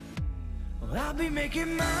I'll be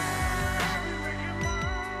making mine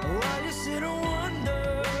while you sit and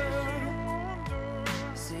wonder,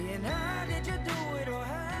 saying how did you do it, or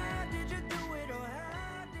how did you do it, or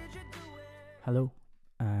how did you do it. Hello,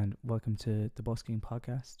 and welcome to the Busking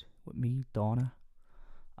Podcast with me, Donna.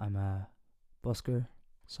 I'm a busker,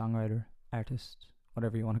 songwriter, artist,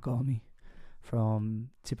 whatever you want to call me, from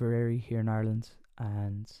Tipperary here in Ireland.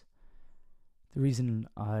 And the reason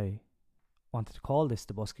I wanted to call this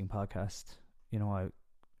the Busking Podcast, I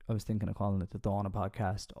was thinking of calling it the Donna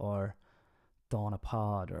Podcast or Donna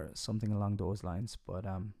Pod or something along those lines. But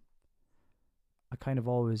I kind of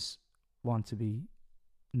always want to be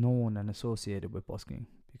known and associated with busking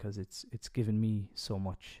because it's given me so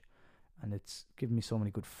much, and it's given me so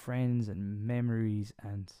many good friends and memories,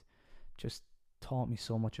 and just taught me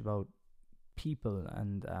so much about people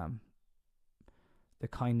and the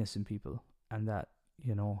kindness in people, and that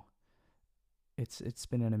it's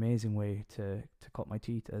been an amazing way to cut my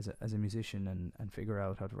teeth as a musician and figure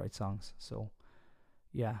out how to write songs. So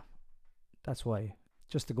yeah, that's why.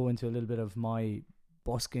 Just to go into a little bit of my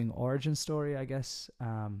busking origin story, I guess.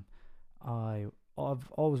 I've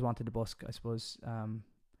always wanted to busk, I suppose.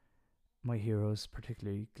 My heroes,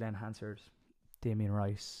 particularly Glenn Hansard, Damien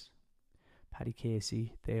Rice, Paddy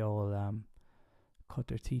Casey, they all cut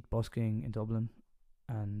their teeth busking in Dublin.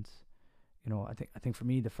 And I think for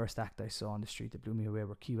me, the first act I saw on the street that blew me away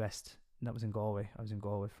were Key West, and that was in Galway. I was in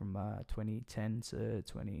Galway from 2010 to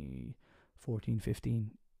 2014-15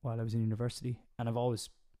 while I was in university, and I've always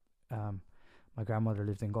my grandmother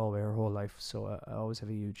lived in Galway her whole life, so I always have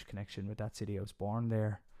a huge connection with that city. I was born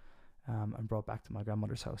there and brought back to my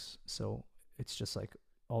grandmother's house, so it's just like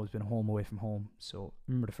always been home away from home. So I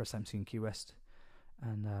remember the first time seeing Key West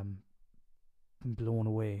and been blown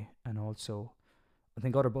away. And also I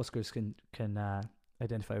think other buskers can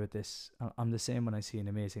identify with this. I'm the same when I see an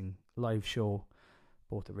amazing live show,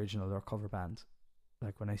 both original or cover band.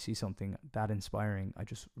 Like when I see something that inspiring, I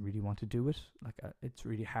just really want to do it. Like it's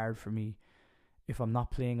really hard for me, if I'm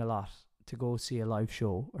not playing a lot, to go see a live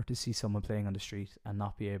show or to see someone playing on the street and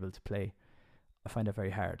not be able to play. I find it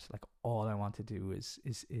very hard. Like all I want to do is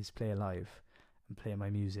play live and play my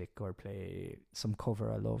music or play some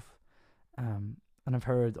cover I love. And I've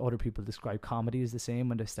heard other people describe comedy as the same.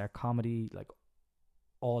 When they start comedy, like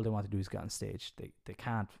all they want to do is get on stage. They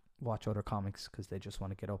can't watch other comics because they just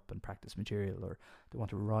want to get up and practice material, or they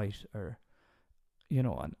want to write, or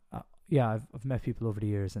and I've met people over the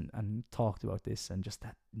years and talked about this, and just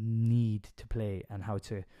that need to play and how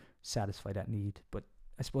to satisfy that need. But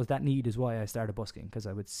I suppose that need is why I started busking, because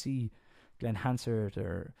I would see Glenn Hansard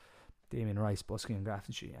or Damien Rice busking in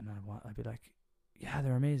Grafton Street, and I'd be like, yeah,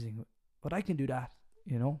 they're amazing, but I can do that,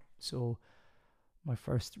 So my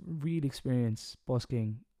first real experience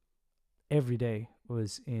busking every day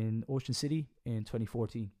was in Ocean City in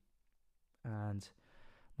 2014, and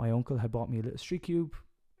my uncle had bought me a little Street Cube.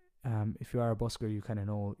 If you are a busker, you kind of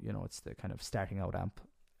know, it's the kind of starting out amp,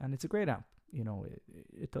 and it's a great amp.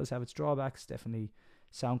 It does have its drawbacks, definitely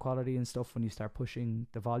sound quality and stuff when you start pushing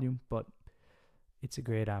the volume, but it's a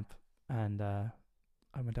great amp. And I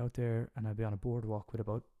went out there, and I'd be on a boardwalk with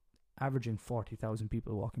about averaging 40,000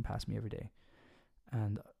 people walking past me every day.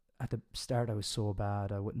 And at the start, I was so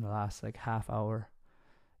bad. I wouldn't last like half hour.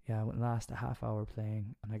 Yeah, I wouldn't last a half hour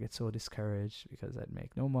playing, and I get so discouraged because I'd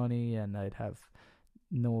make no money and I'd have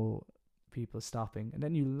no people stopping. And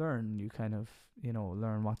then you kind of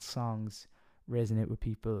learn what songs resonate with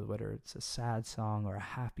people, whether it's a sad song or a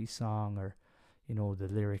happy song, or the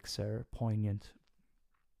lyrics are poignant.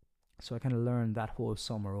 So I kind of learned that whole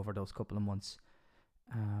summer, over those couple of months,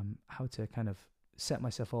 how to kind of set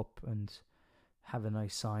myself up and have a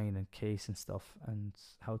nice sign and case and stuff, and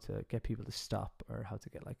how to get people to stop, or how to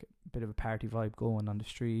get like a bit of a party vibe going on the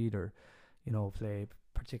street, or play a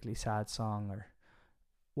particularly sad song, or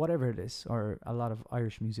whatever it is. Or a lot of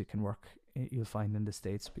Irish music can work, you'll find, in the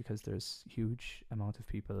States, because there's huge amount of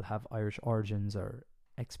people have Irish origins or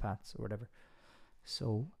expats or whatever.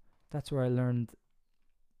 So that's where I learned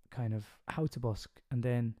kind of how to busk. And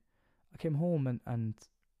then I came home and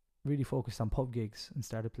really focused on pub gigs and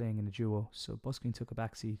started playing in a duo. So busking took a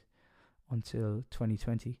backseat until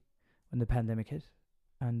 2020 when the pandemic hit.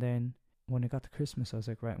 And then when it got to Christmas, I was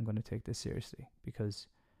like, right, I'm going to take this seriously, because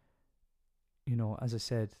as I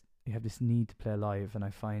said, you have this need to play live, and I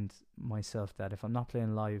find myself that if I'm not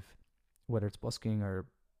playing live, whether it's busking or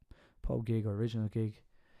pub gig or original gig,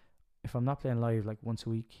 if I'm not playing live like once a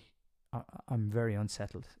week, I'm very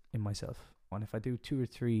unsettled in myself. And if I do 2 or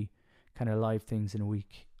 3 kind of live things in a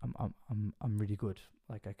week, I'm really good.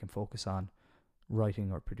 Like I can focus on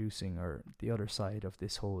writing or producing or the other side of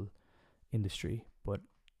this whole industry. But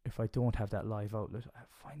if I don't have that live outlet, I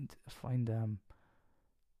find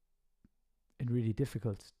it really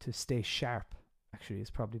difficult to stay sharp. Actually, it's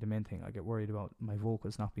probably the main thing. I get worried about my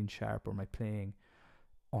vocals not being sharp, or my playing,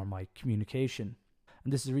 or my communication.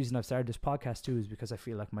 And this is the reason I've started this podcast too, is because I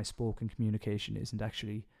feel like my spoken communication isn't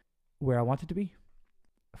actually where I want it to be.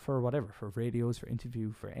 For whatever, for radios, for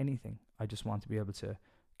interview, for anything. I just want to be able to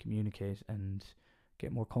communicate and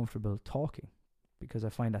get more comfortable talking, because I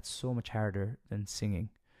find that so much harder than singing.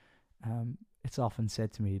 It's often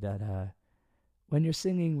said to me that when you're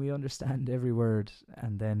singing, we understand every word,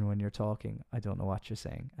 and then when you're talking, I don't know what you're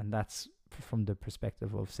saying. And that's from the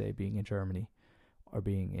perspective of, say, being in Germany or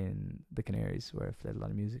being in the Canaries, where I've played a lot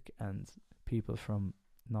of music, and people from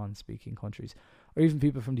non-speaking countries, or even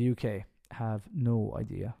people from the UK, have no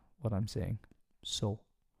idea what I'm saying. So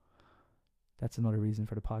that's another reason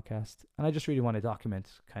for the podcast. And I just really want to document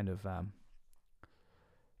kind of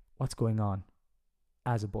what's going on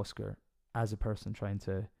as a busker, as a person trying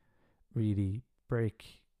to really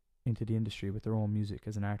break into the industry with their own music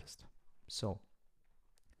as an artist. So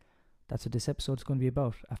that's what this episode is going to be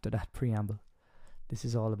about. After that preamble, this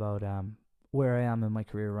is all about where I am in my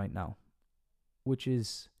career right now, which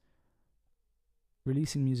is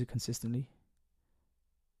releasing music consistently.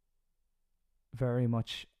 Very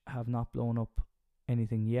much have not blown up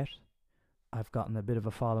anything yet. I've gotten a bit of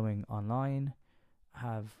a following online.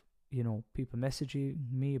 Have, people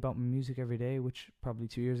messaging me about my music every day, which probably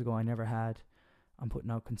 2 years ago I never had. I'm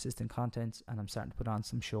putting out consistent content, and I'm starting to put on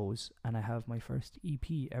some shows, and I have my first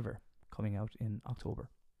EP ever coming out in October.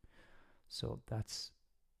 So that's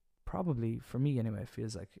probably, for me anyway,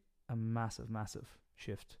 feels like a massive, massive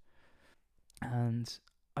shift. And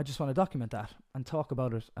I just want to document that and talk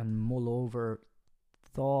about it and mull over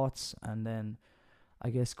thoughts. And then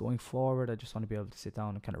I guess going forward, I just want to be able to sit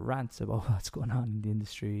down and kind of rant about what's going on in the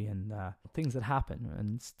industry and things that happen,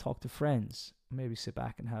 and talk to friends. Maybe sit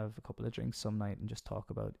back and have a couple of drinks some night and just talk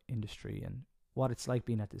about industry and what it's like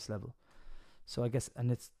being at this level. So I guess, and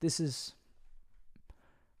this is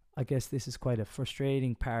quite a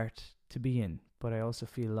frustrating part to be in, but I also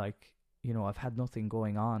feel like, I've had nothing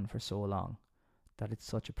going on for so long that it's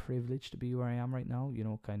such a privilege to be where I am right now.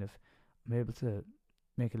 Kind of, I'm able to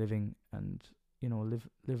make a living and,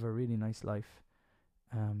 live a really nice life,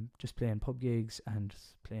 just playing pub gigs and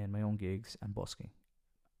playing my own gigs and busking.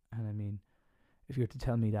 And I mean, if you were to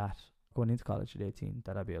tell me that going into college at 18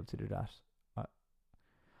 that I'd be able to do that,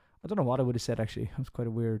 I don't know what I would have said. Actually, I was quite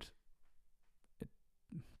a weird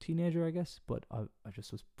teenager, I guess, but I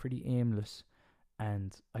just was pretty aimless,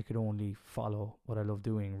 and I could only follow what I love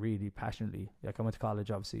doing really passionately. Like, I went to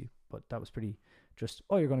college, obviously, but that was pretty just,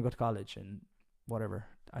 you're going to go to college and whatever.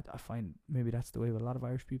 I find maybe that's the way with a lot of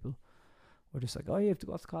Irish people. We're just like, you have to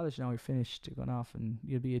go off to college now, you're finished, you're going off and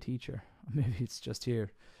you'll be a teacher. Maybe it's just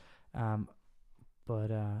here.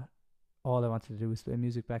 But all I wanted to do was play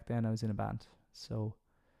music back then. I was in a band. So,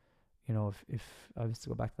 if I was to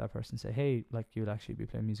go back to that person and say, hey, like, you'll actually be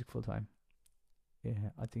playing music full time,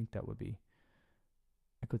 yeah, I think that would be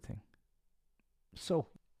a good thing. So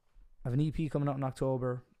I have an EP coming out in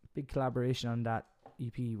October, big collaboration on that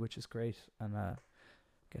EP, which is great, and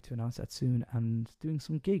get to announce that soon, and doing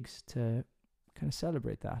some gigs to kind of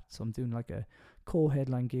celebrate that. So I'm doing like a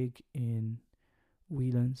co-headline gig in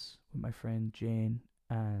Whelan's with my friend Jane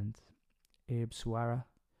and Abe Suara.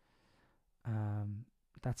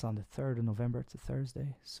 That's on the 3rd of November. It's a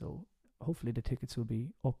Thursday, so hopefully the tickets will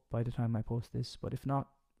be up by the time I post this, but if not,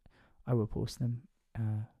 I will post them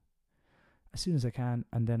as soon as I can.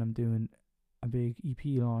 And then I'm doing a big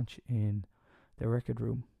EP launch in the Record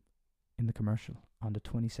Room in the Commercial on the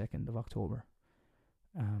 22nd of October,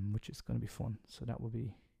 which is going to be fun. So that will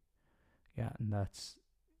be, and that's,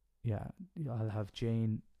 I'll have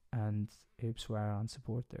Jane and Abe Suara on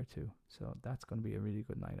support there too. So that's going to be a really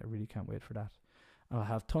good night. I really can't wait for that. I'll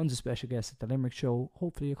have tons of special guests at the Limerick show,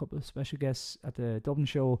 hopefully a couple of special guests at the Dublin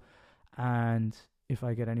show, and if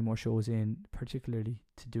I get any more shows in, particularly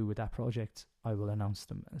to do with that project, I will announce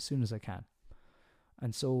them as soon as I can.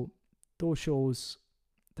 And so those shows,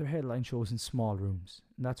 they're headline shows in small rooms,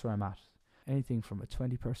 and that's where I'm at. Anything from a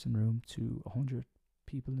 20-person room to 100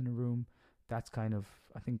 people in a room. That's kind of,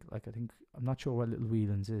 I think, I'm not sure what Little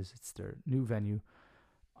Whelan's is. It's their new venue.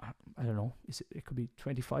 I don't know. It could be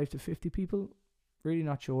 25 to 50 people. Really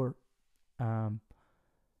not sure. And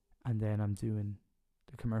then I'm doing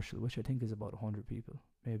the Commercial, which I think is about 100 people.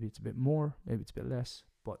 Maybe it's a bit more, maybe it's a bit less,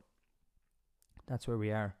 but that's where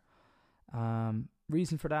we are.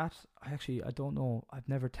 Reason for that, I don't know. I've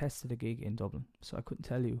never tested a gig in Dublin, so I couldn't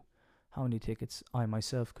tell you how many tickets I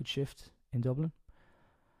myself could shift in Dublin.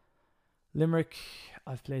 Limerick,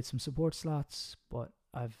 I've played some support slots, but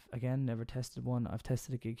I've again never tested one. I've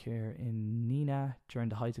tested a gig here in Nina during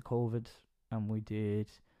the height of COVID, and we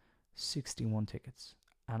did 61 tickets.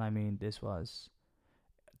 And I mean, this was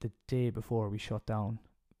the day before we shut down,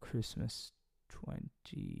 Christmas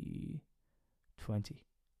 2020.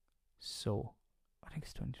 So I think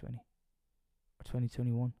it's 2020 or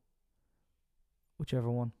 2021,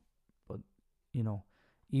 whichever one. But you know,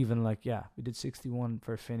 even like, yeah, we did 61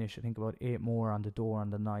 for a finish. I think about 8 more on the door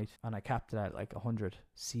on the night, and I capped it at like 100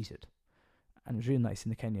 seated, and it was really nice in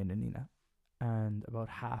the Kenyon in Nina, and about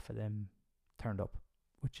half of them turned up,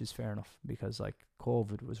 which is fair enough because like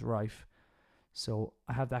COVID was rife. So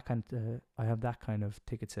I have that kind of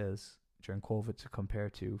ticket sales during COVID to compare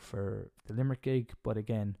to for the Limerick gig. But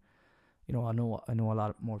again, you know, I know a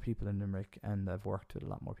lot more people in Limerick, and I've worked with a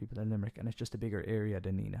lot more people in Limerick, and it's just a bigger area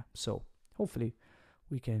than Nina. So hopefully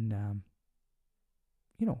we can,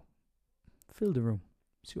 you know, fill the room,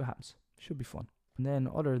 see what happens. Should be fun. And then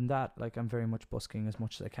other than that, like, I'm very much busking as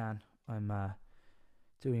much as I can. I'm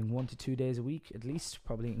doing 1 to 2 days a week at least,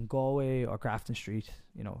 probably in Galway or Grafton Street,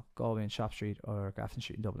 you know, Galway and Shop Street or Grafton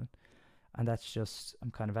Street in Dublin. And that's just,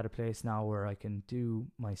 I'm kind of at a place now where I can do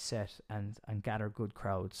my set and gather good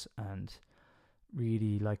crowds and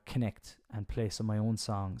really like connect and play some of my own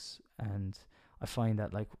songs. And I find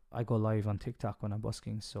that like I go live on TikTok when I'm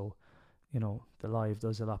busking, so you know the live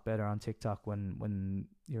does a lot better on TikTok when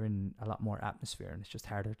you're in a lot more atmosphere, and it's just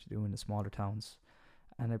harder to do in the smaller towns.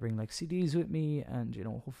 And I bring like CDs with me, and you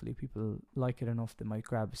know, hopefully people like it enough they might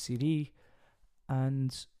grab a CD,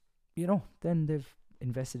 and you know, then they've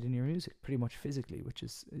invested in your music pretty much physically, which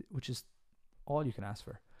is all you can ask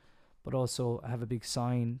for. But also I have a big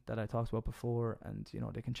sign that I talked about before, and you know,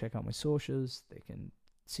 they can check out my socials, they can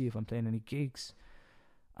see if I'm playing any gigs.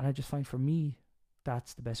 And I just find for me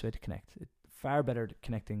that's the best way to connect. It's far better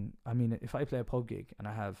connecting. I mean, if I play a pub gig and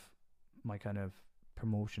I have my kind of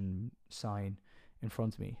promotion sign in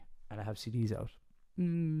front of me and I have CDs out,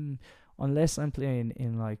 unless I'm playing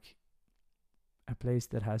in like a place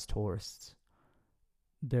that has tourists,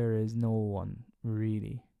 there is no one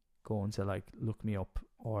really going to like look me up,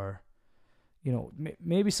 or you know,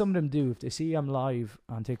 maybe some of them do if they see I'm live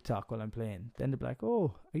on TikTok while I'm playing. Then they're like,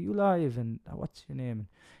 "Oh, are you live? And what's your name?" And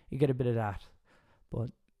you get a bit of that.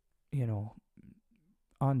 But you know,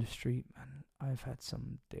 on the street, man, I've had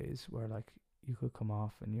some days where like you could come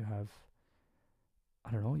off and you have,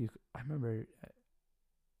 I don't know, I remember,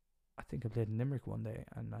 I think I played in Limerick one day,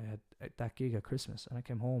 and I had that gig at Christmas, and I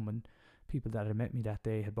came home and people that had met me that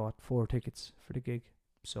day had bought 4 tickets for the gig.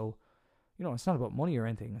 So, you know, it's not about money or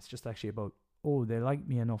anything. It's just actually about, oh, they like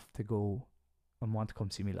me enough to go and want to come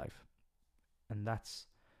see me live. And that's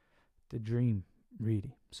the dream,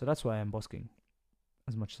 really. So that's why I'm busking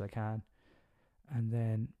as much as I can. And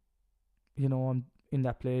then, you know, I'm in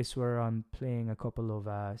that place where I'm playing a couple of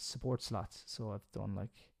support slots. So I've done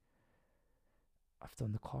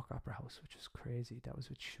the Cork Opera House, which was crazy. That was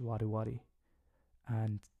with Shuadi Wadi.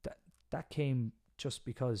 And that came just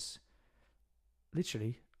because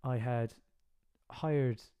literally I had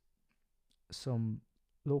hired some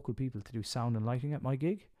local people to do sound and lighting at my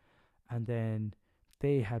gig, and then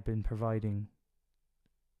they had been providing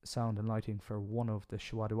sound and lighting for one of the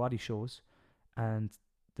Shuadi Wadi shows, and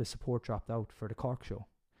the support dropped out for the Cork show,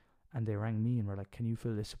 and they rang me and were like, "Can you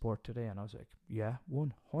fill this support today?" And I was like, "Yeah,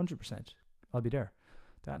 100%, I'll be there."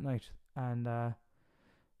 That night, and I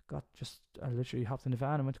literally hopped in the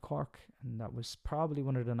van and went to Cork, and that was probably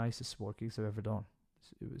one of the nicest support gigs I've ever done.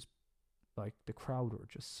 It was like the crowd were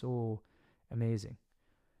just so amazing.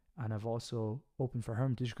 And I've also opened for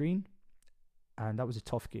Hermitage Green, and that was a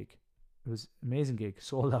tough gig. It was an amazing gig,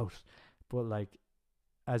 sold out, but like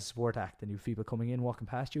as a support act and you have people coming in walking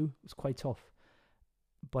past you, it was quite tough.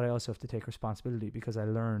 But I also have to take responsibility because I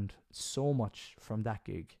learned so much from that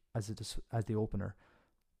gig as the opener,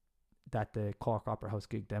 that the Cork Opera House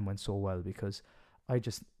gig then went so well, because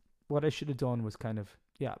what I should have done was kind of,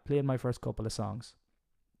 played my first couple of songs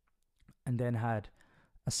and then had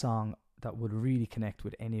a song that would really connect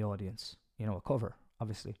with any audience, you know, a cover,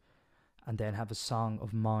 obviously, and then have a song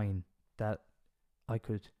of mine that I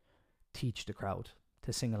could teach the crowd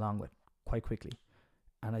to sing along with quite quickly.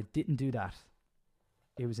 And I didn't do that.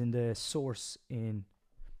 It was in the Source in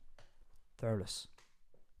Thurles,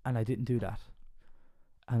 and I didn't do that.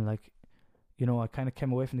 And like, you know, I kind of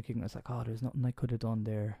came away from the gig and I was like, oh, there's nothing I could have done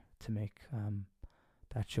there to make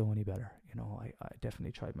that show any better. You know, I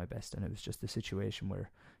definitely tried my best, and it was just a situation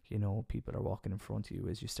where, you know, people are walking in front of you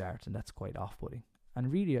as you start, and that's quite off-putting.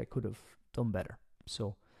 And really, I could have done better.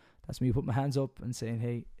 So that's me putting my hands up and saying,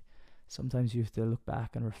 hey, sometimes you have to look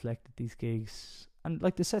back and reflect at these gigs. And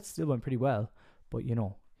like the set still went pretty well, but you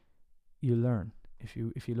know, you learn.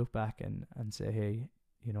 if you look back and say, hey,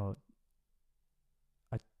 you know,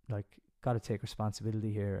 I like got to take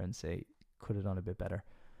responsibility here and say, could have done a bit better,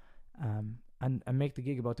 and make the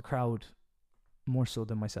gig about the crowd more so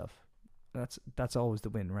than myself. That's always the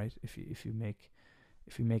win, right? If you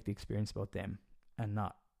make the experience about them and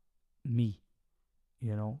not me,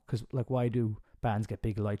 you know, because like, why do bands get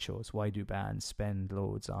big light shows? Why do bands spend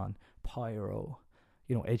loads on pyro?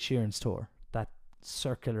 You know, Ed Sheeran's tour, that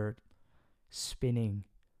circular spinning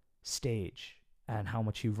stage, and how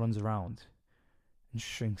much he runs around and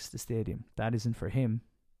shrinks the stadium. That isn't for him.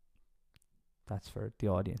 That's for the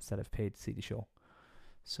audience that have paid to see the show.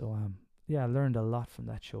 So yeah, I learned a lot from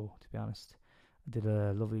that show, to be honest. I did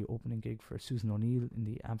a lovely opening gig for Susan O'Neill in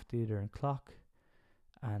the amphitheatre in Clock,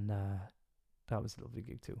 and that was a lovely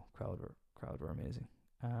gig too. Crowd were amazing,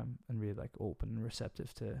 and really like open and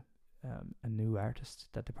receptive to a new artist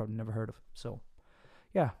that they probably never heard of. So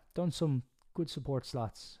yeah, done some good support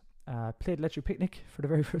slots. Played Let Your Picnic for the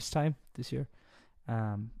very first time this year,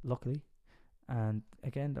 luckily, and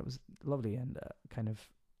again that was lovely, and kind of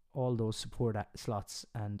all those support slots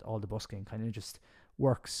and all the busking kind of just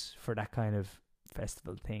works for that kind of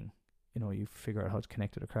festival thing. You know, you figure out how to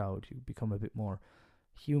connect with a crowd, you become a bit more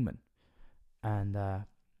human, and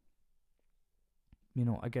you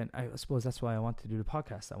know, again, I suppose that's why I want to do the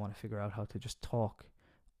podcast. I want to figure out how to just talk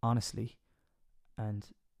honestly and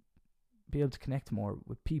be able to connect more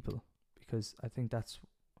with people, because I think that's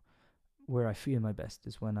where I feel my best,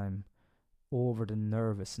 is when I'm over the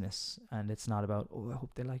nervousness, and it's not about, oh, I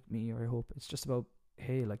hope they like me, or I hope, it's just about,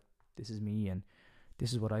 hey, like, this is me and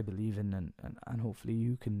this is what I believe in, and hopefully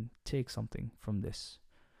you can take something from this.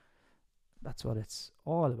 That's what it's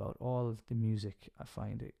all about. All the music, I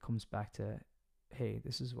find it comes back to, hey,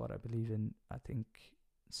 this is what I believe in. I think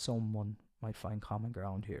someone might find common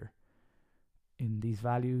ground here in these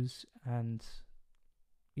values, and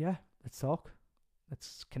yeah, let's talk,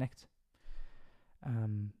 let's connect.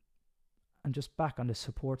 And just back on the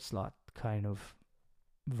support slot kind of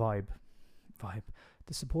vibe,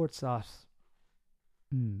 the support slot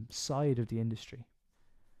side of the industry.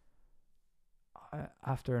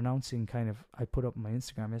 After announcing, kind of, I put up on my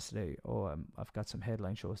Instagram yesterday, I've got some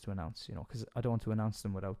headline shows to announce, you know, because I don't want to announce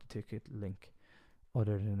them without the ticket link,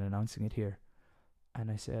 other than announcing it here. And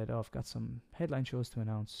I said, I've got some headline shows to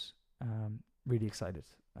announce. Really excited,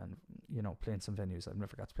 and you know, playing some venues I've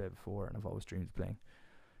never got to play before, and I've always dreamed of playing.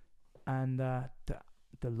 And the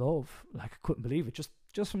love, like, I couldn't believe it,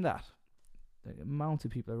 just from that, the amount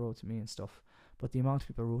of people that wrote to me and stuff, but the amount of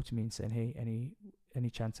people wrote to me and saying, hey, any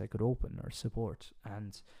chance I could open or support.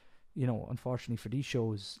 And you know, unfortunately for these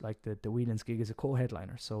shows, like the Whelan's gig is a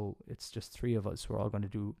co-headliner, so it's just three of us. We're all going to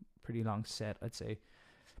do pretty long set, I'd say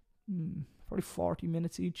probably 40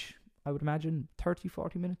 minutes each, I would imagine,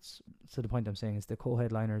 30-40 minutes. So the point I'm saying is, the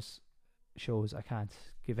co-headliners shows, I can't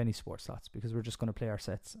give any support slots, because we're just going to play our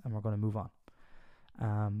sets and we're going to move on.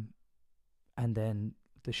 And then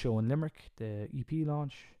the show in Limerick, the EP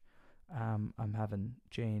launch, I'm having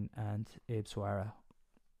Jane and Abe Suara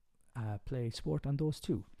play support on those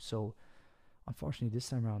two. So unfortunately this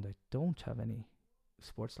time around I don't have any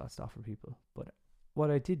support slots to offer people. But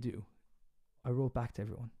what I did do, I wrote back to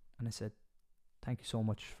everyone and I said, thank you so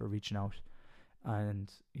much for reaching out.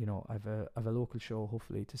 And you know, I've a local show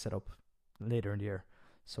hopefully to set up later in the year.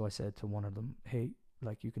 So I said to one of them, hey,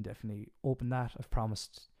 like, you can definitely open that. I've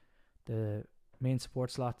promised the main support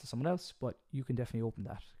slot to someone else, but you can definitely open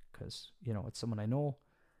that, because you know, it's someone I know.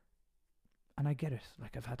 And I get it,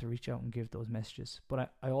 like, I've had to reach out and give those messages,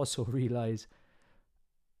 but I also realize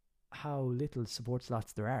how little support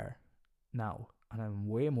slots there are now, and I'm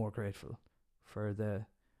way more grateful for the,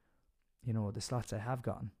 you know, the slots I have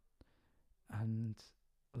gotten. And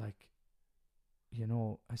like, you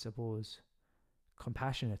know, I suppose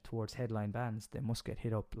compassionate towards headline bands, they must get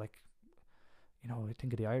hit up, like, you know, I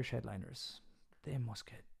think of the Irish headliners, they must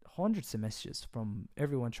get hundreds of messages from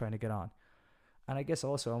everyone trying to get on. And I guess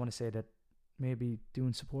also I want to say that maybe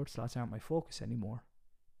doing support slots aren't my focus anymore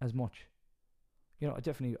as much. You know,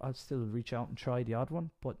 I'll still reach out and try the odd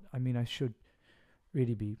one, but I mean, I should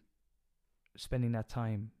really be spending that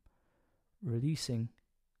time releasing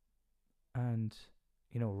and,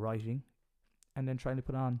 you know, writing, and then trying to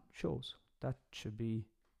put on shows. That should be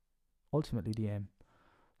ultimately the aim.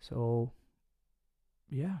 So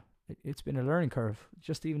yeah, it's been a learning curve.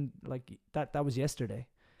 Just even like that was yesterday,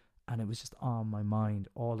 and it was just on my mind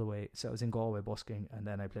all the way. So I was in Galway busking, and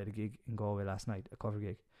then I played a gig in Galway last night, a cover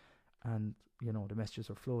gig, and you know, the messages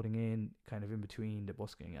were floating in kind of in between the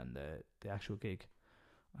busking and the actual gig,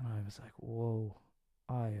 and I was like, whoa,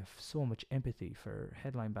 I have so much empathy for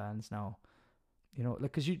headline bands now, You know,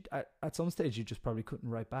 like, because you at some stage you just probably couldn't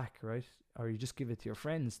write back, right? Or you just give it to your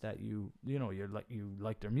friends that you know you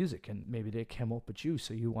like their music, and maybe they came up with you,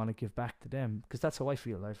 so you want to give back to them. Because that's how I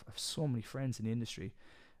feel. I've so many friends in the industry,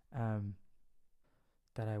 um,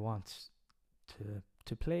 that I want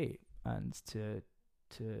to play and to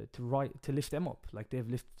write, to lift them up like they've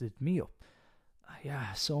lifted me up.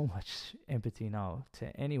 Yeah, so much empathy now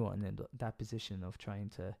to anyone in that position of trying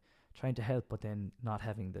to help, but then not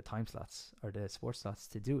having the time slots or the sports slots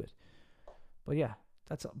to do it. But yeah,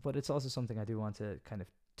 but it's also something I do want to kind of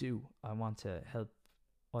do. I want to help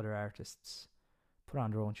other artists put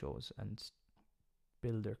on their own shows and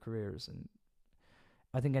build their careers. And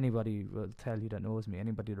I think anybody will tell you that knows me,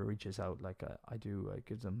 anybody that reaches out like I do, I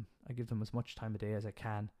give them as much time a day as I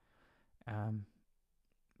can,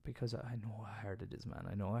 because I know how hard it is, man.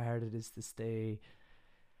 I know how hard it is to stay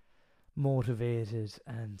motivated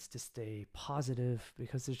and to stay positive,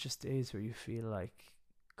 because there's just days where you feel like,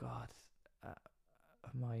 God,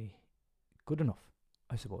 am I good enough?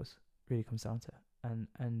 I suppose really comes down to,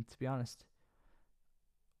 and to be honest,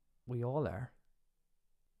 we all are.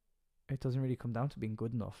 It doesn't really come down to being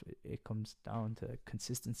good enough. It comes down to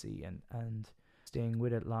consistency and staying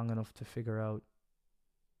with it long enough to figure out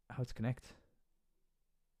how to connect.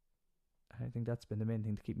 I think that's been the main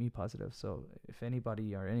thing to keep me positive. So if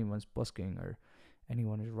anybody or anyone's busking, or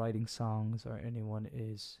anyone is writing songs, or anyone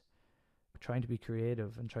is trying to be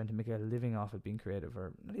creative and trying to make a living off it being creative,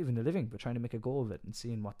 or not even a living, but trying to make a go of it and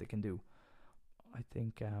seeing what they can do, I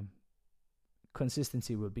think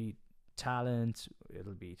consistency will beat talent.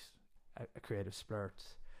 It'll beat a creative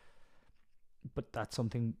splurt. But that's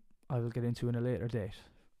something I will get into in a later date,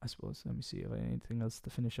 I suppose. Let me see if I have anything else to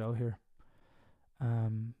finish out here.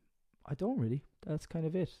 I don't really. That's kind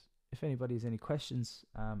of it. If anybody has any questions,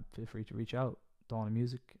 feel free to reach out. Dawn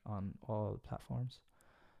Music on all platforms.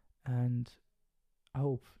 And I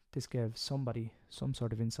hope this gave somebody some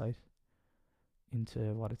sort of insight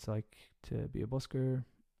into what it's like to be a busker,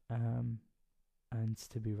 and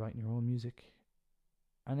to be writing your own music.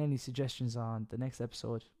 And any suggestions on the next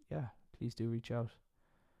episode, yeah, please do reach out.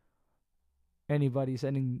 Anybody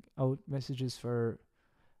sending out messages for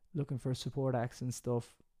looking for support acts and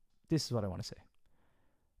stuff, this is what I want to say.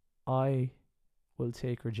 I will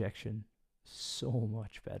take rejection so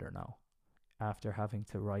much better now, after having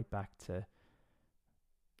to write back to,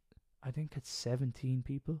 I think it's 17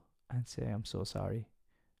 people, and say I'm so sorry,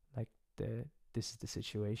 like this is the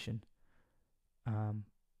situation,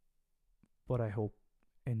 but I hope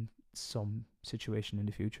in some situation in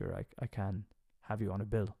the future I can have you on a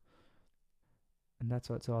bill. And that's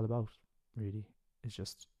what it's all about, really. It's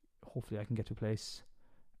just, hopefully I can get to a place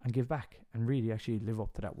and give back and really actually live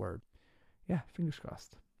up to that word. Yeah, fingers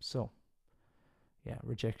crossed. So yeah,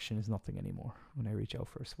 rejection is nothing anymore when I reach out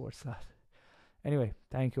for a sports slot. Anyway,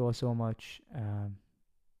 thank you all so much.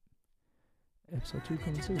 Episode 2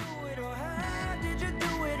 coming soon.